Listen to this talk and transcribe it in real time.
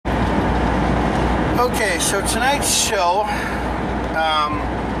Okay, so tonight's show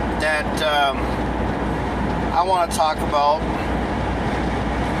that I want to talk about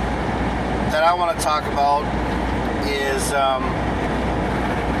is I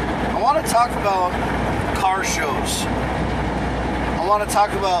want to talk about car shows. I want to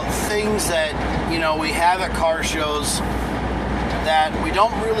talk about things that, we have at car shows that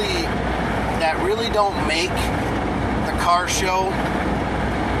really don't make the car show,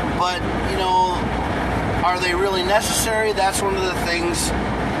 but, are they really necessary? That's one of the things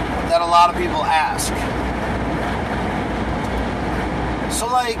that a lot of people ask. So,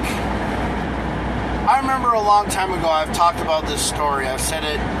 I remember a long time ago, I've talked about this story. I've said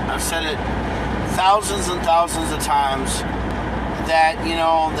it thousands and thousands of times that,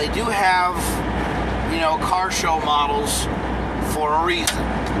 they do have, car show models for a reason.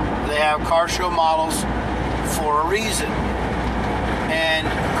 They have car show models for a reason. And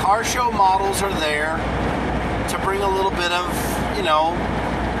car show models are there to bring a little bit of,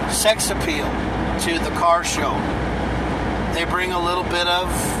 sex appeal to the car show. They bring a little bit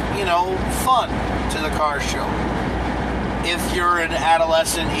of, fun to the car show. If you're an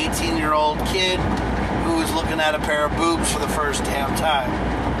adolescent 18-year-old kid who's looking at a pair of boobs for the first damn time,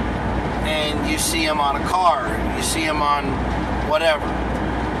 and you see them on a car, you see them on whatever.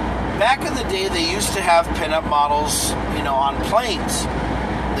 Back in the day, they used to have pinup models, on planes.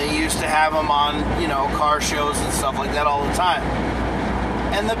 They used to have them on, car shows and stuff like that all the time.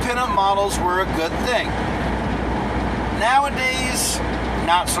 And the pinup models were a good thing. Nowadays,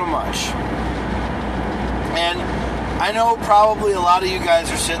 not so much. And I know probably a lot of you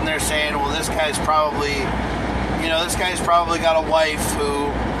guys are sitting there saying, well, this guy's probably got a wife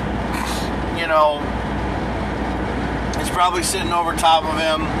who, is probably sitting over top of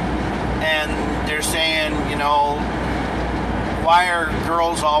him, and they're saying, why are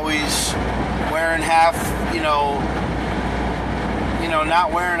girls always wearing half,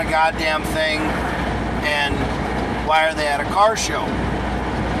 not wearing a goddamn thing, and why are they at a car show?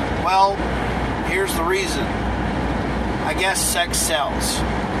 Well, here's the reason. I guess sex sells.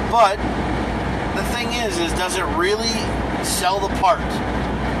 But the thing is does it really sell the part?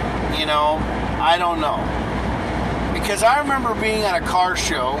 I don't know. Because I remember being at a car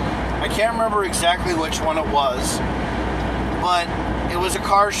show. I can't remember exactly which one it was, but it was a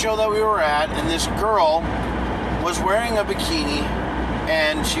car show that we were at, and this girl was wearing a bikini,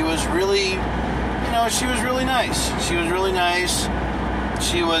 and she was really, she was really nice. She was really nice.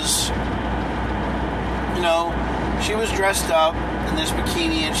 She was, she was dressed up in this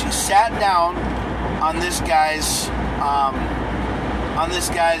bikini, and she sat down on this guy's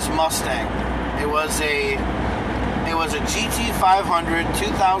Mustang. It was a GT500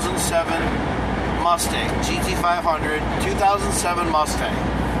 2007 Mustang. GT500 2007 Mustang.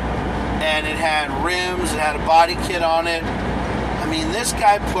 And it had rims, it had a body kit on it. I mean, this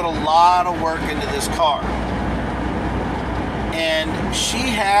guy put a lot of work into this car. And she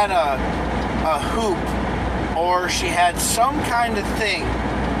had a hoop, or she had some kind of thing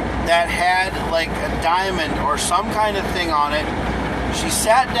that had like a diamond or some kind of thing on it. She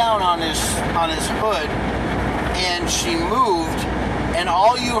sat down on his hood, and she moved, and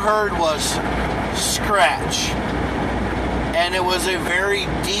all you heard was scratch. And it was a very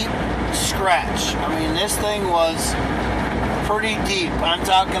deep scratch. I mean, this thing was pretty deep. I'm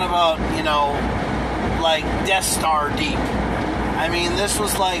talking about, like Death Star deep. I mean, this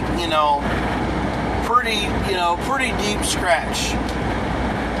was like, pretty deep scratch.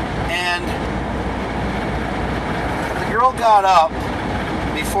 And the girl got up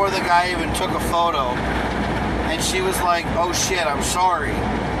before the guy even took a photo, and she was like, oh shit, I'm sorry.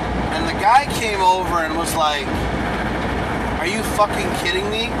 And the guy came over and was like, are you fucking kidding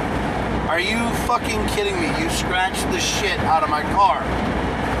me? Are you fucking kidding me? You scratched the shit out of my car.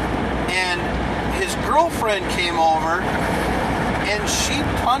 And his girlfriend came over, and she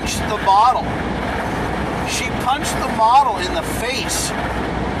punched the model. She punched the model in the face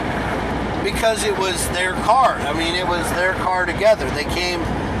because it was their car. I mean, it was their car together. They came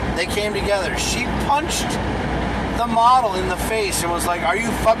together. She punched the model in the face and was like, are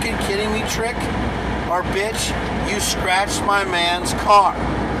you fucking kidding me, trick? Or bitch, you scratched my man's car.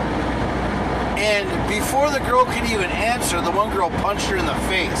 And before the girl could even answer, the one girl punched her in the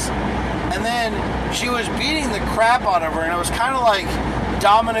face. And then she was beating the crap out of her, and it was kind of like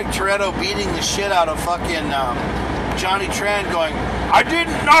Dominic Toretto beating the shit out of fucking Johnny Tran, going, I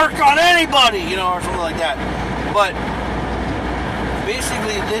didn't narc on anybody, or something like that. But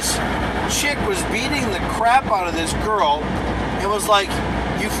basically, this chick was beating the crap out of this girl. It was like,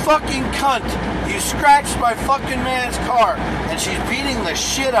 You fucking cunt. You scratched my fucking man's car. And she's beating the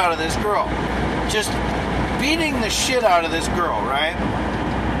shit out of this girl. Just beating the shit out of this girl, right?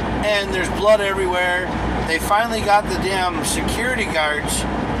 And there's blood everywhere. They finally got the damn security guards,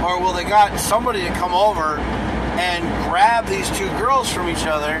 or well, they got somebody to come over and grab these two girls from each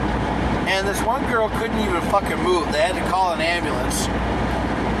other. And this one girl couldn't even fucking move. They had to call an ambulance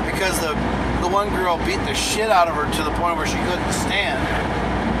because the one girl beat the shit out of her to the point where she couldn't stand.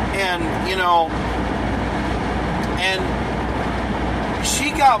 And, you know, and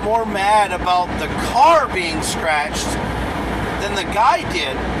she got more mad about the car being scratched than the guy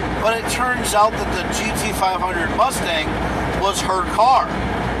did. But it turns out that the GT500 Mustang was her car.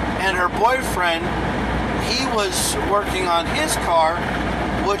 And her boyfriend, he was working on his car,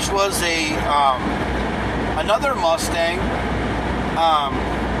 which was another Mustang.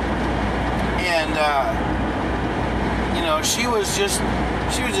 You know, she was just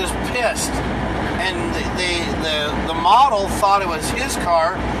pissed. And the model thought it was his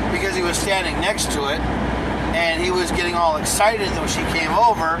car because he was standing next to it. And he was getting all excited when she came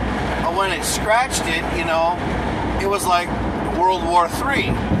over. But when it scratched it, you know, it was like World War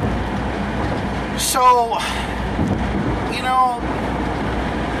III. So, you know,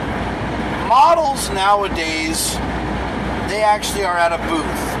 models nowadays, they actually are at a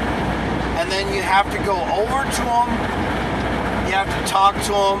booth. And then you have to go over to them. You have to talk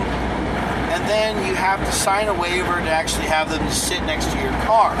to them. And then you have to sign a waiver to actually have them sit next to your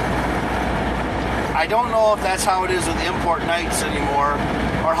car. I don't know if that's how it is with import nights anymore,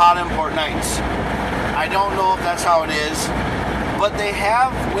 or hot import nights. I don't know if that's how it is, but they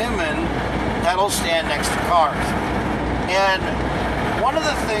have women that'll stand next to cars. And one of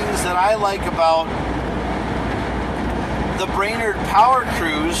the things that I like about the Brainerd Power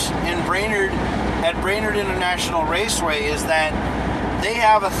Cruise in Brainerd, at Brainerd International Raceway, is that they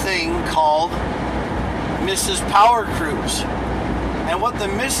have a thing called Mrs. Power Cruise. And what the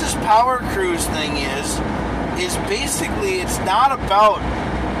Mrs. Power Cruise thing is basically, it's not about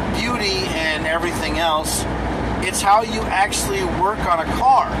beauty and everything else. It's how you actually work on a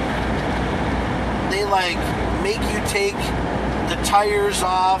car. They like make you take the tires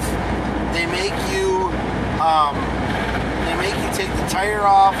off. They make you take the tire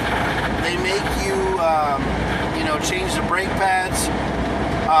off. They make you you know, change the brake pads.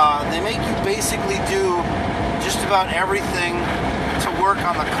 They make you basically do just about everything to work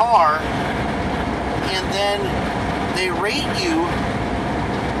on the car, and then they rate you.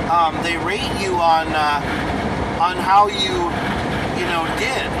 They rate you on how you know,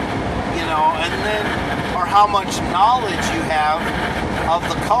 did, you know, and then, or how much knowledge you have of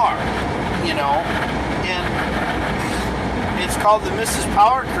the car, you know, and it's called the Mrs.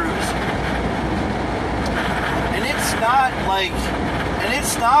 Power Cruise, and it's not like, and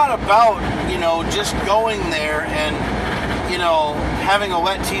it's not about, you know, just going there and, you know, having a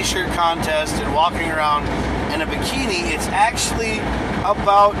wet t-shirt contest and walking around in a bikini. It's actually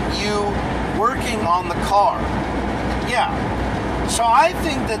about you working on the car. Yeah. So I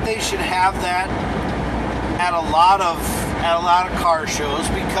think that they should have that at a lot of car shows,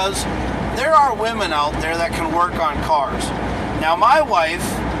 because there are women out there that can work on cars. Now my wife,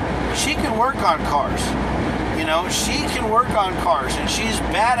 she can work on cars. You know, she can work on cars, and she's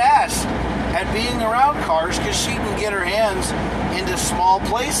badass at being around cars because she can get her hands into small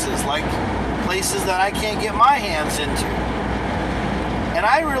places, like places that I can't get my hands into. And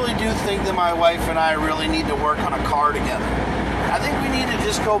I really do think that my wife and I really need to work on a car together. I think we need to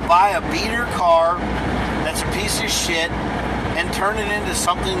just go buy a beater car that's a piece of shit and turn it into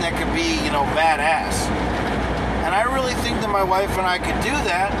something that could be, you know, badass. And I really think that my wife and I could do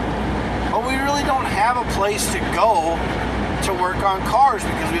that, but we really don't have a place to go to work on cars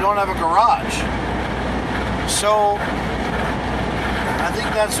because we don't have a garage. So I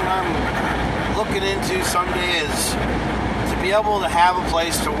think that's what I'm looking into someday, is to be able to have a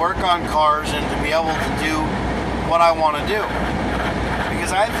place to work on cars and to be able to do what I want to do.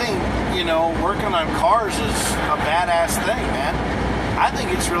 Because I think, you know, working on cars is a badass thing, man. I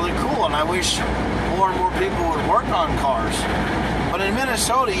think it's really cool, and I wish more and more people would work on cars. But in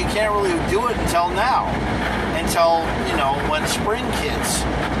Minnesota, you can't really do it until now. Until, you know, when spring hits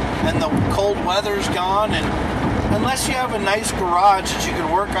and the cold weather's gone, and unless you have a nice garage that you can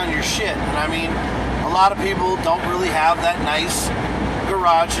work on your shit. And I mean, a lot of people don't really have that nice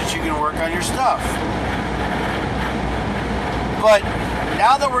garage that you can work on your stuff. But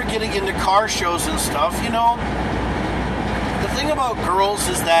now that we're getting into car shows and stuff, you know, the thing about girls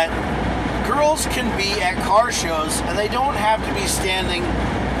is that girls can be at car shows and they don't have to be standing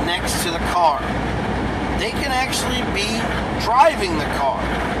next to the car. they can actually be driving the car.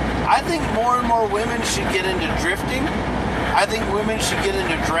 I think more and more women should get into drifting. I think women should get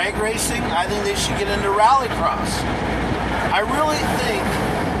into drag racing. I think they should get into rallycross. I really think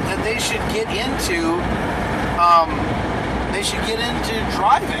that they should get into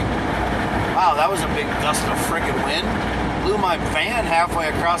driving. Wow, that was a big gust of friggin' wind. Blew my van halfway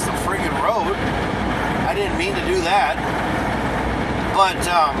across the friggin' road. I didn't mean to do that. But,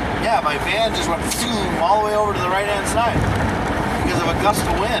 yeah, my van just went all the way over to the right-hand side because of a gust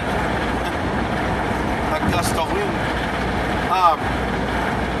of wind. A gust of wind.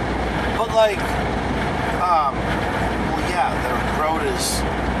 But, like, well, yeah, the road is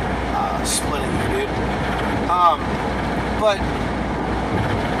splitting, dude. But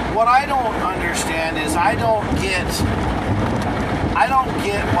what I don't understand is I don't get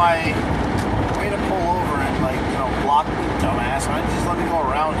why. Way to pull over and, like, you know, block me, dumbass. I just let me go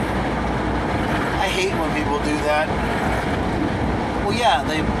around here. I hate when people do that. Well, yeah,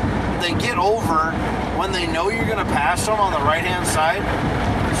 they get over when they know you're going to pass them on the right-hand side.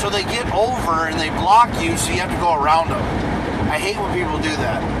 So they get over and they block you, so you have to go around them. I hate when people do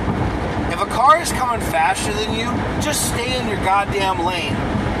that. If a car is coming faster than you, just stay in your goddamn lane.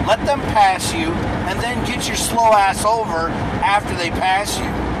 Let them pass you, and then get your slow ass over after they pass you.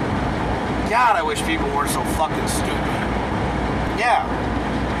 God, I wish people weren't so fucking stupid. Yeah.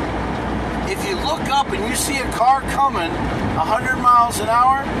 If you look up and you see a car coming 100 miles an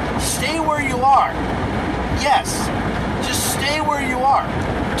hour, stay where you are. Yes. Just stay where you are.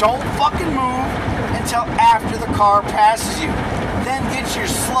 Don't fucking move until after the car passes you. Then get your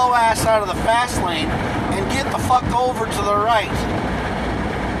slow ass out of the fast lane and get the fuck over to the right.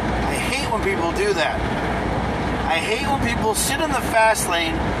 I hate when people do that. I hate when people sit in the fast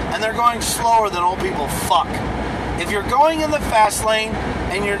lane and they're going slower than old people. Fuck. If you're going in the fast lane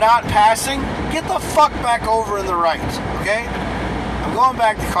and you're not passing, get the fuck back over in the right, okay? I'm going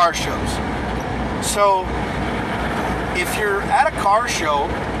back to car shows. So, if you're at a car show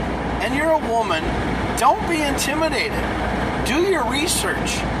and you're a woman, don't be intimidated. Do your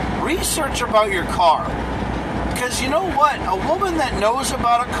research. Research about your car. Because you know what? A woman that knows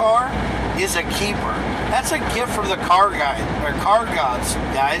about a car is a keeper. That's a gift from the car guy, or car gods,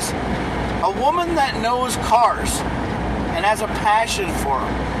 guys. A woman that knows cars and has a passion for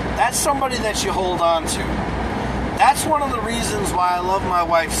them, that's somebody that you hold on to. That's one of the reasons why I love my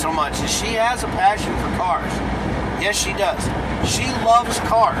wife so much, is she has a passion for cars. Yes, she does. She loves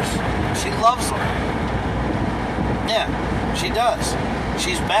cars. She loves them. Yeah, she does.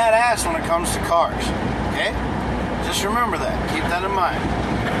 She's badass when it comes to cars. Okay? Just remember that. Keep that in mind.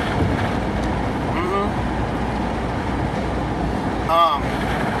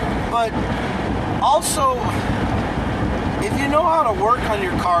 But also, if you know how to work on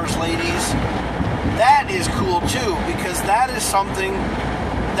your cars, ladies, that is cool too, because that is something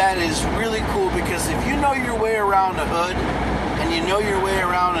that is really cool, because if you know your way around a hood and you know your way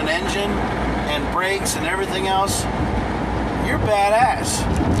around an engine and brakes and everything else, you're badass.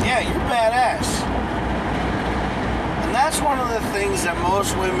 Yeah, you're badass. And that's one of the things that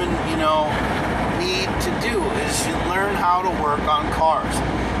most women, you know, need to do, is to learn how to work on cars.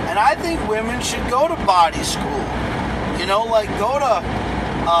 And I think women should go to body school. You know, like go to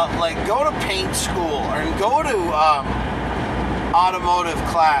paint school, and go to automotive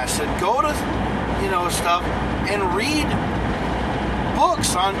class, and go to, you know, stuff, and read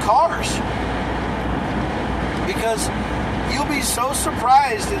books on cars. Because you'll be so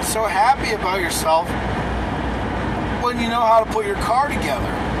surprised and so happy about yourself when you know how to put your car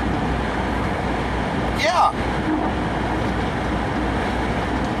together. Yeah.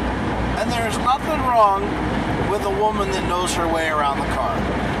 And there's nothing wrong with a woman that knows her way around the car.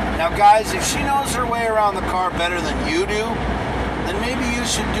 Now, guys, if she knows her way around the car better than you do, then maybe you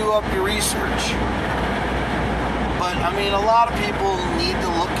should do up your research. But, I mean, a lot of people need to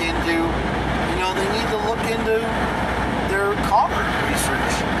look into, you know, they need to look into their car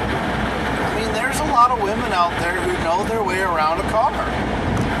research. I mean, there's a lot of women out there who know their way around a car.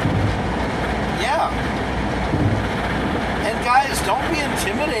 Yeah. And guys, don't be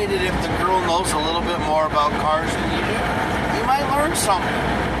intimidated if the girl knows a little bit more about cars than you do. You might learn something.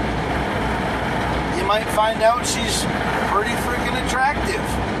 You might find out she's pretty freaking attractive.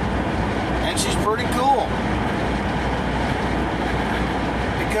 And she's pretty cool.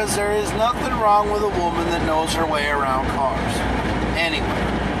 Because there is nothing wrong with a woman that knows her way around cars. Anyway.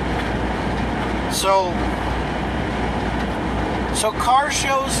 So car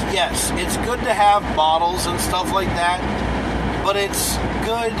shows, yes, it's good to have models and stuff like that, but it's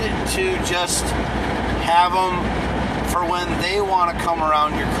good to just have them for when they want to come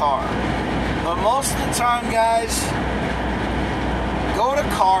around your car. But most of the time, guys, go to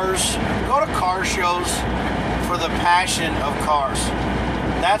car shows for the passion of cars.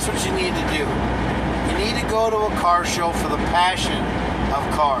 That's what you need to do. You need to go to a car show for the passion of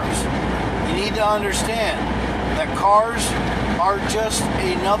cars. You need to understand that cars are just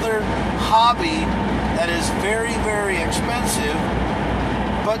another hobby that is very, very expensive.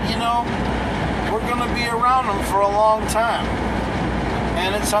 But, you know, we're going to be around them for a long time.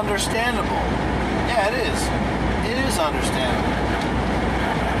 And it's understandable. Yeah, it is. It is understandable.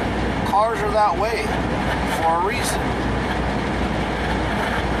 Cars are that way for a reason.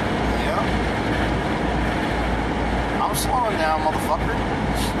 Yeah. I'm slowing down, motherfucker.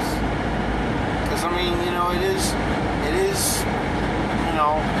 Because, I mean, you know, it is, you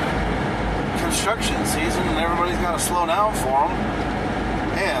know, construction season and everybody's got to slow down for them.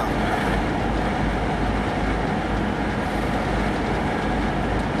 Yeah.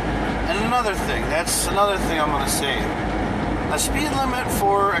 That's another thing I'm going to say. A speed limit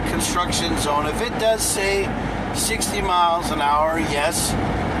for a construction zone, if it does say 60 miles an hour, yes,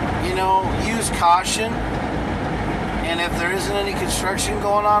 you know, use caution. And if there isn't any construction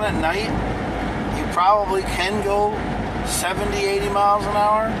going on at night, you probably can go 70, 80 miles an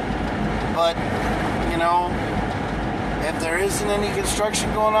hour. But, you know, if there isn't any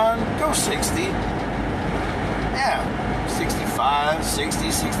construction going on, go 60. Yeah, 65,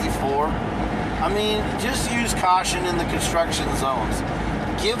 60, 64. I mean, just use caution in the construction zones.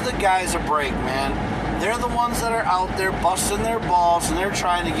 Give the guys a break, man. They're the ones that are out there busting their balls and they're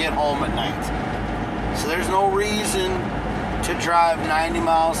trying to get home at night. So there's no reason to drive 90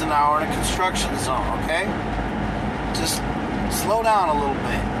 miles an hour in a construction zone, okay? Just slow down a little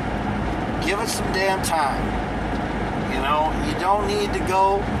bit. Give it some damn time. You know, you don't need to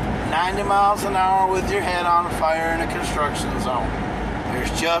go 90 miles an hour with your head on fire in a construction zone. There's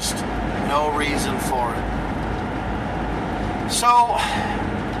just no reason for it. So,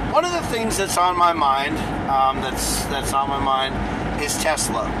 one of the things that's on my mind, is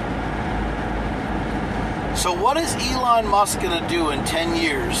Tesla. So, what is Elon Musk going to do in 10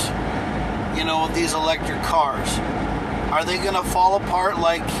 years? You know, with these electric cars? Are they going to fall apart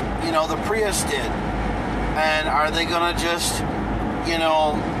like, you know, the Prius did? And are they going to just, you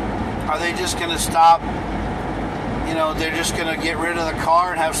know, are they just going to stop? You know, they're just going to get rid of the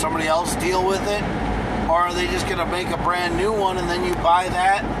car and have somebody else deal with it? Or are they just going to make a brand new one and then you buy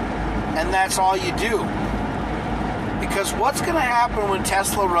that and that's all you do? Because what's going to happen when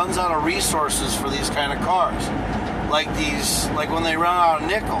Tesla runs out of resources for these kind of cars? Like when they run out of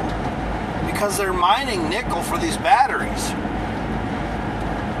nickel. Because they're mining nickel for these batteries.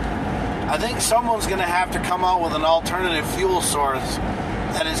 I think someone's going to have to come out with an alternative fuel source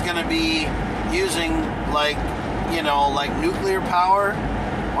that is going to be using like nuclear power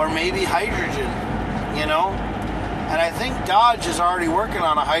or maybe hydrogen, you know? And I think Dodge is already working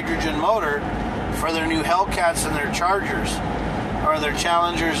on a hydrogen motor for their new Hellcats and their Chargers, or their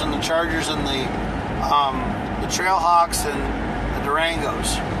Challengers and the Chargers and the Trailhawks and the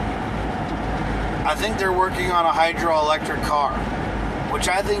Durangos. I think they're working on a hydroelectric car, which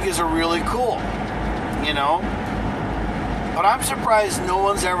I think is a really cool, you know? But I'm surprised no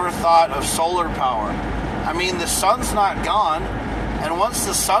one's ever thought of solar power. I mean, the sun's not gone, and once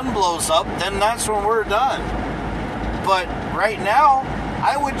the sun blows up, then that's when we're done. But right now,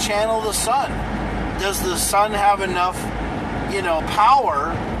 I would channel the sun. Does the sun have enough, you know,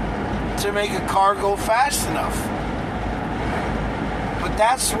 power to make a car go fast enough? But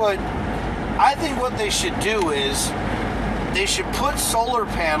that's what, I think what they should do is, they should put solar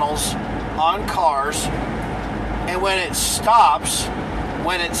panels on cars, and when it stops,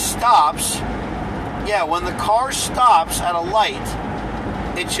 when the car stops at a light,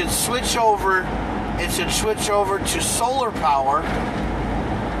 it should switch over to solar power,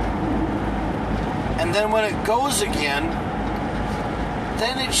 and then when it goes again,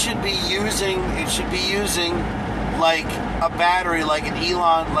 then it should be using like a battery, like an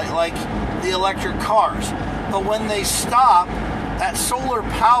Elon, like the electric cars. But when they stop, that solar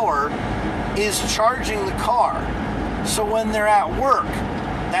power is charging the car. So when they're at work,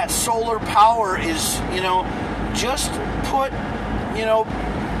 that solar power is, you know, just put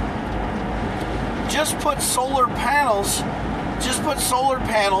solar panels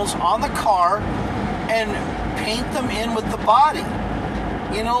on the car and paint them in with the body.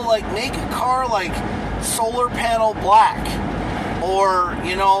 You know, like make a car like solar panel black, or,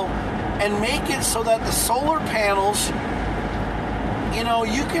 you know, and make it so that the solar panels, you know,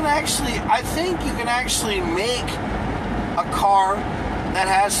 I think you can actually make a car that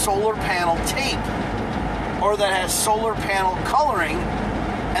has solar panel tape or that has solar panel coloring,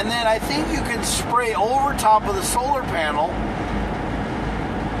 And then I think you can spray over top of the solar panel,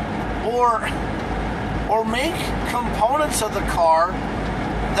 or make components of the car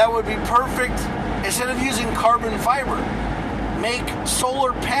that would be perfect. Instead of using carbon fiber, make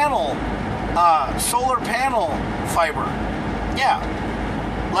solar panel fiber. Yeah,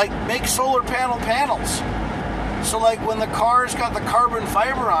 like make solar panels. So like when the car's got the carbon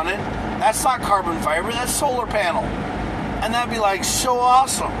fiber on it, that's not carbon fiber, that's solar panel. And that'd be like so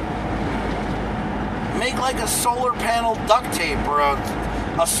awesome. Make like a solar panel duct tape or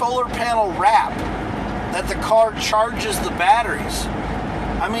a solar panel wrap that the car charges the batteries.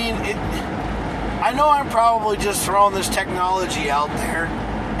 I mean, I know I'm probably just throwing this technology out there,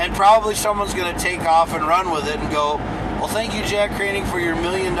 and probably someone's going to take off and run with it and go, well, thank you, Jack Craning, for your $1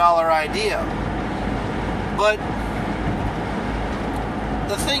 million idea. But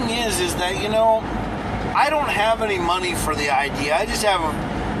the thing is that, I don't have any money for the idea. I just have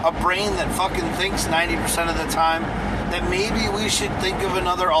a brain that fucking thinks 90% of the time that maybe we should think of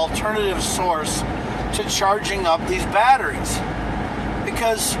another alternative source to charging up these batteries.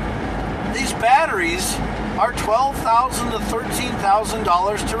 Because these batteries are $12,000 to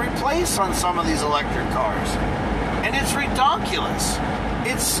 $13,000 to replace on some of these electric cars. And it's ridiculous.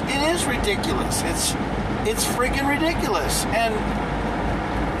 It is ridiculous. It's freaking ridiculous. And,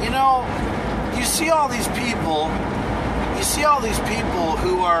 you see all these people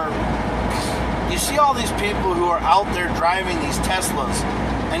who are out there driving these Teslas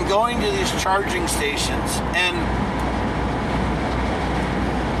and going to these charging stations and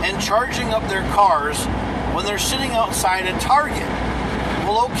charging up their cars when they're sitting outside a Target.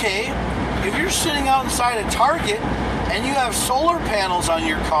 Well, okay, if you're sitting outside a Target and you have solar panels on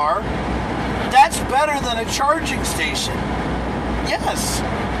your car, that's better than a charging station. Yes.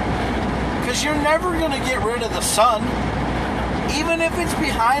 Because you're never going to get rid of the sun, even if it's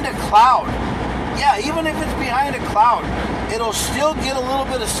behind a cloud. Yeah, even if it's behind a cloud, it'll still get a little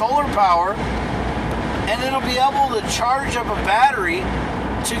bit of solar power, and it'll be able to charge up a battery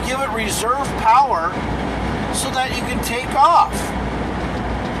to give it reserve power so that you can take off.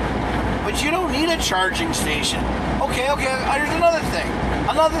 But you don't need a charging station. Okay, here's another thing.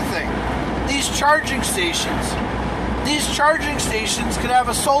 These charging stations could have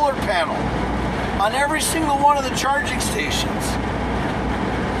a solar panel on every single one of the charging stations.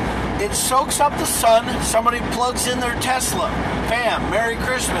 It soaks up the sun. Somebody plugs in their Tesla. Bam, Merry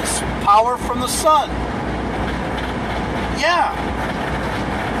Christmas. Power from the sun. Yeah.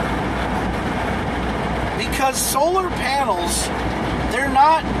 Because solar panels, they're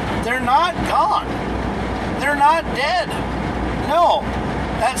not gone. They're not dead. No.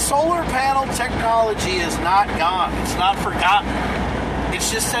 That solar panel technology is not gone. It's not forgotten.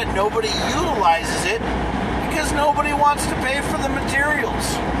 It's just that nobody utilizes it because nobody wants to pay for the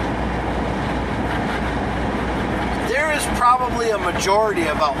materials. There is probably a majority,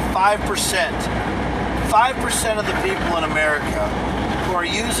 about 5% of the people in America who are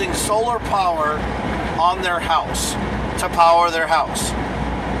using solar power on their house to power their house.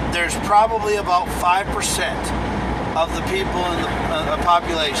 There's probably about 5% of the people in the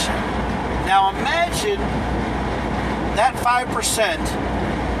population. Now imagine that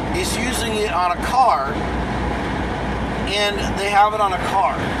 5% is using it on a car, and they have it on a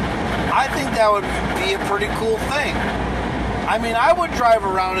car. I think that would be a pretty cool thing. I mean, I would drive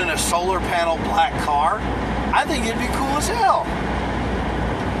around in a solar panel black car. I think it'd be cool as hell.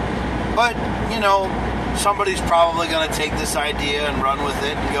 But, somebody's probably going to take this idea and run with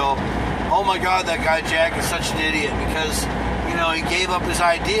it and go, oh my God, that guy Jack is such an idiot because, he gave up his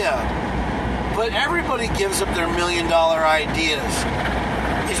idea. But everybody gives up their $1 million ideas.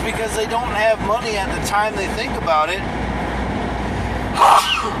 It's because they don't have money at the time they think about it.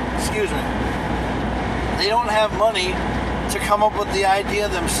 Excuse me. They don't have money to come up with the idea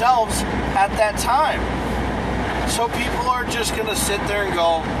themselves at that time. So people are just going to sit there and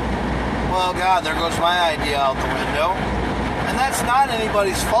go, well, God, there goes my idea out the window. And that's not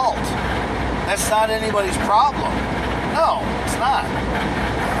anybody's fault. That's not anybody's problem. No, it's not.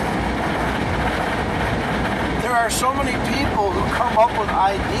 There are so many people who come up with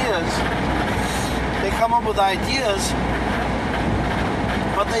ideas. They come up with ideas,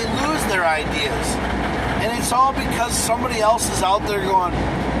 but they lose their ideas. And it's all because somebody else is out there going,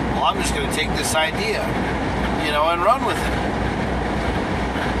 well, I'm just going to take this idea, and run with it.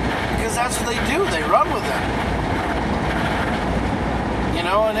 Because that's what they do. They run with it.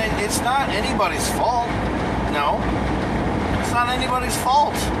 And it's not anybody's fault. No. It's not anybody's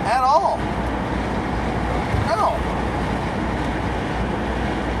fault at all. No.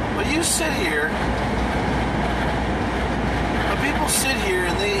 But you sit here, the people sit here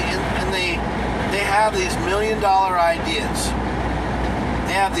and they have these $1 million ideas.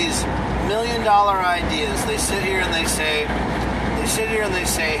 They have these $1 million ideas. They sit here and they say,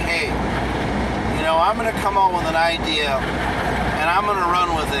 hey, you know, I'm going to come up with an idea and I'm going to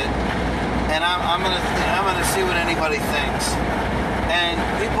run with it, and I'm going to see what anybody thinks. And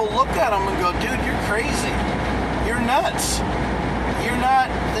people look at them and go, dude, you're crazy. You're nuts. You're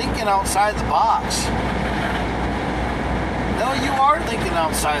not thinking outside the box. No, you are thinking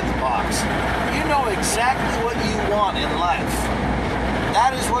outside the box. You know exactly what you want in life.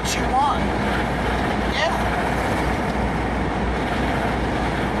 That is what you want. Yeah.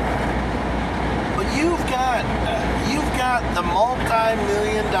 But you've got the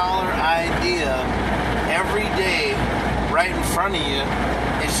multi-million-dollar idea every day right in front of you.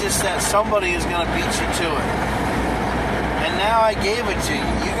 It's just that somebody is going to beat you to it. And now I gave it to you.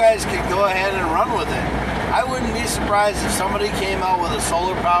 You guys could go ahead and run with it. I wouldn't be surprised if somebody came out with a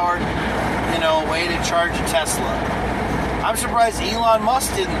solar-powered, way to charge a Tesla. I'm surprised Elon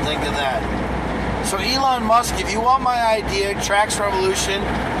Musk didn't think of that. So Elon Musk, if you want my idea, Trax Revolution,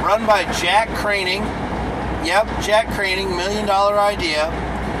 run by Jack Craning. Yep, Jack Craning, $1 million idea.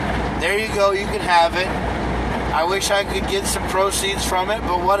 There you go, you can have it. I wish I could get some proceeds from it,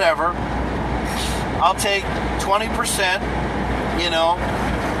 but whatever. I'll take 20%,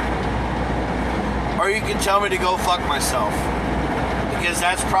 or you can tell me to go fuck myself. Because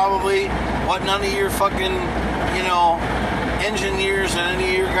that's probably what none of your fucking, engineers and any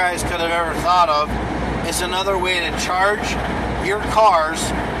of your guys could have ever thought of. It's another way to charge your cars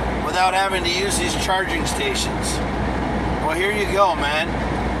without having to use these charging stations. Well, here you go, man.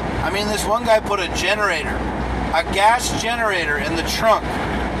 I mean, this one guy put a gas generator in the trunk.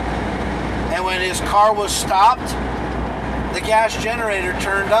 And when his car was stopped, the gas generator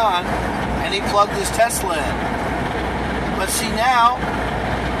turned on and he plugged his Tesla in. But see now,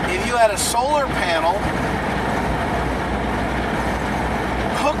 if you had a solar panel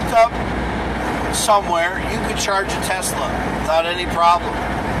hooked up somewhere, you could charge a Tesla without any problem.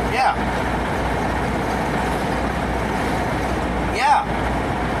 Yeah.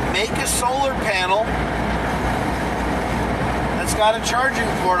 Make a solar panel that's got a charging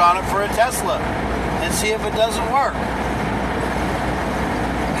port on it for a Tesla and see if it doesn't work.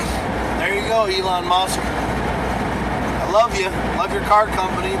 There you go, Elon Musk. I love you. Love your car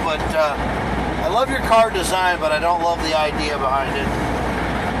company, but I love your car design, but I don't love the idea behind it.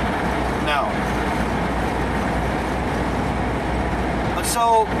 No. But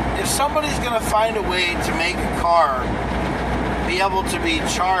so, if somebody's going to find a way to make a car be able to be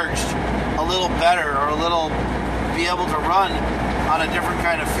charged a little better or be able to run on a different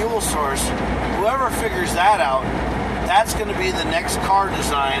kind of fuel source, whoever figures that out, that's going to be the next car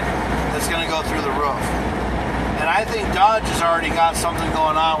design that's going to go through the roof. And I think Dodge has already got something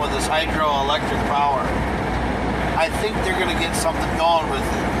going on with this hydroelectric power. I think they're going to get something going with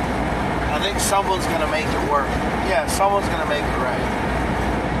it. I think someone's going to make it work. Yeah, someone's going to make it right.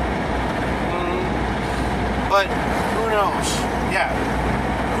 But who knows? Yeah,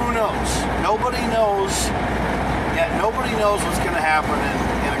 who knows? Nobody knows. Yeah, nobody knows what's going to happen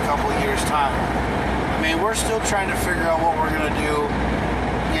in a couple of years' time. I mean, we're still trying to figure out what we're going to do,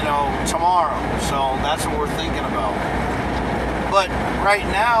 tomorrow. So that's what we're thinking about. But right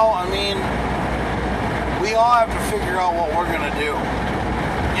now, I mean, we all have to figure out what we're going to do.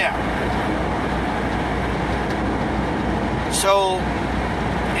 Yeah. So,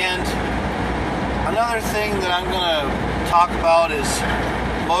 and another thing that I'm going to talk about is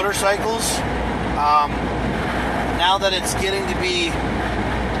motorcycles. Now that it's getting to be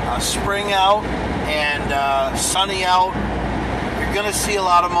spring out and sunny out, you're going to see a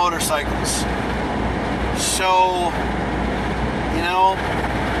lot of motorcycles. So,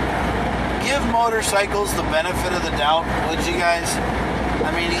 give motorcycles the benefit of the doubt, would you guys?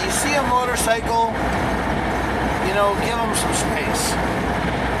 I mean, you see a motorcycle, give them some space.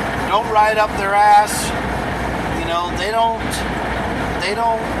 Don't ride up their ass. They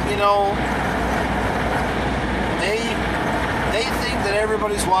don't, they think that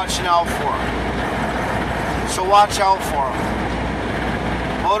everybody's watching out for them. So watch out for them.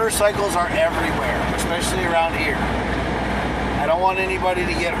 Motorcycles are everywhere, especially around here. I don't want anybody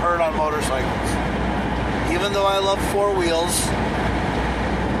to get hurt on motorcycles. Even though I love four wheels,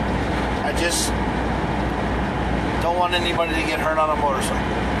 I just don't want anybody to get hurt on a motorcycle.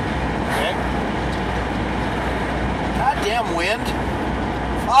 Okay? Goddamn wind.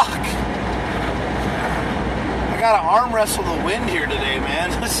 Fuck. I gotta arm wrestle the wind here today, man.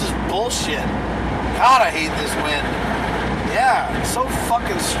 This is bullshit. God, I hate this wind. Yeah, it's so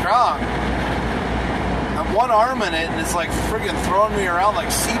fucking strong. I'm one arm in it, and it's like friggin' throwing me around like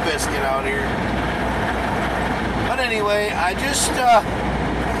Seabiscuit out here. But anyway, I just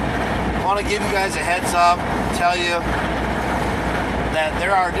want to give you guys a heads up, tell you that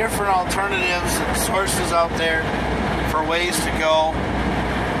there are different alternatives and sources out there for ways to go.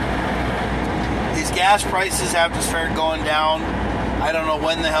 These gas prices have to start going down. I don't know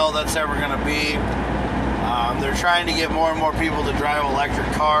when the hell that's ever going to be. They're trying to get more and more people to drive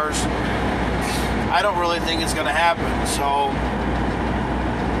electric cars. I don't really think it's going to happen. So,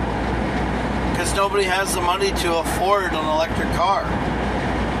 because nobody has the money to afford an electric car.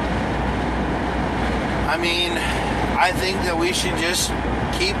 I mean, I think that we should just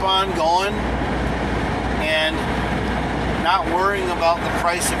keep on going and not worrying about the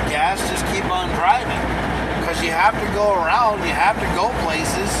price of gas. Just keep on driving, because you have to go around. You have to go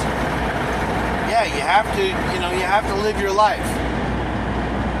places. Yeah, you have to. You have to live your life.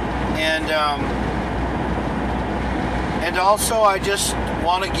 And also, I just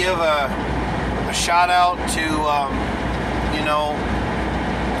want to give a shout out to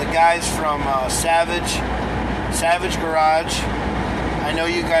the guys from Savage Garage. I know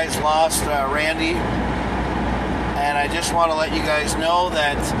you guys lost Randy, and I just want to let you guys know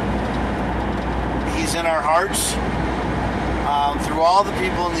that he's in our hearts. Through all the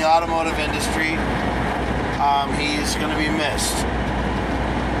people in the automotive industry, he's going to be missed.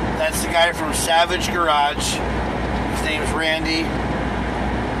 That's the guy from Savage Garage. His name's Randy.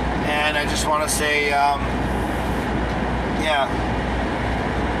 And I just want to say,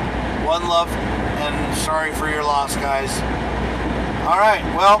 one love and sorry for your loss, guys. Alright,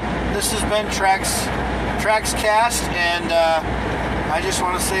 well, this has been TraxCast, and I just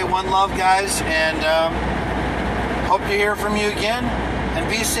want to say one love, guys, and hope to hear from you again. And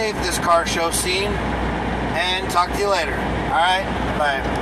be safe this car show scene. And talk to you later. Alright, bye.